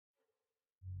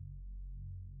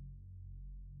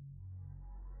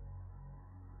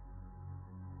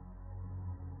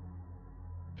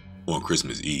On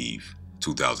Christmas Eve,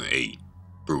 2008,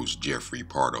 Bruce Jeffrey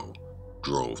Pardo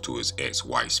drove to his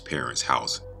ex-wife's parents'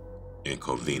 house in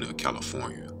Covina,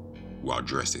 California, while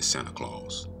dressed as Santa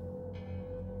Claus.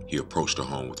 He approached her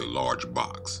home with a large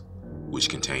box, which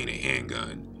contained a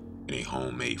handgun and a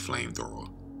homemade flamethrower.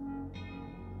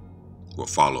 What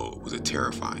followed was a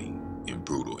terrifying and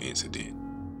brutal incident.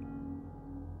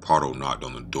 Pardo knocked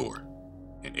on the door.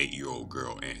 An 8-year-old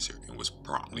girl answered and was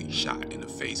promptly shot in the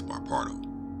face by Pardo.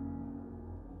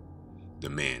 The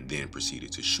man then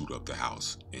proceeded to shoot up the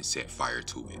house and set fire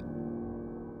to it.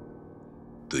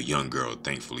 The young girl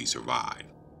thankfully survived.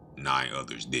 9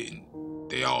 others didn't.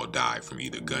 They all died from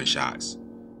either gunshots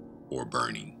or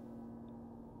burning.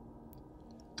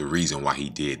 The reason why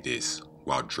he did this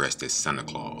while dressed as Santa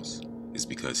Claus is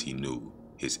because he knew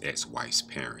his ex-wife's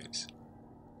parents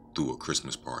threw a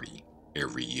Christmas party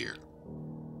every year.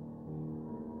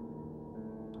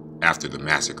 After the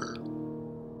massacre,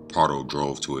 Pardo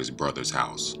drove to his brother's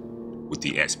house with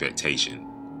the expectation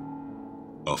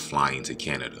of flying to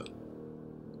Canada,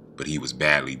 but he was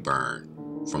badly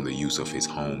burned from the use of his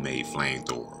homemade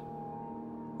flamethrower,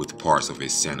 with parts of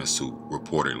his Santa suit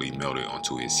reportedly melted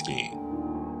onto his skin.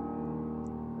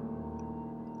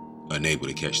 Unable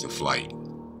to catch the flight,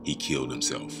 he killed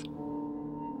himself.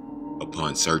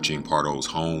 Upon searching Pardo's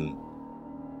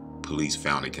home, police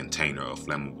found a container of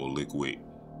flammable liquid,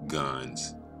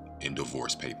 guns, and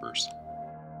divorce papers.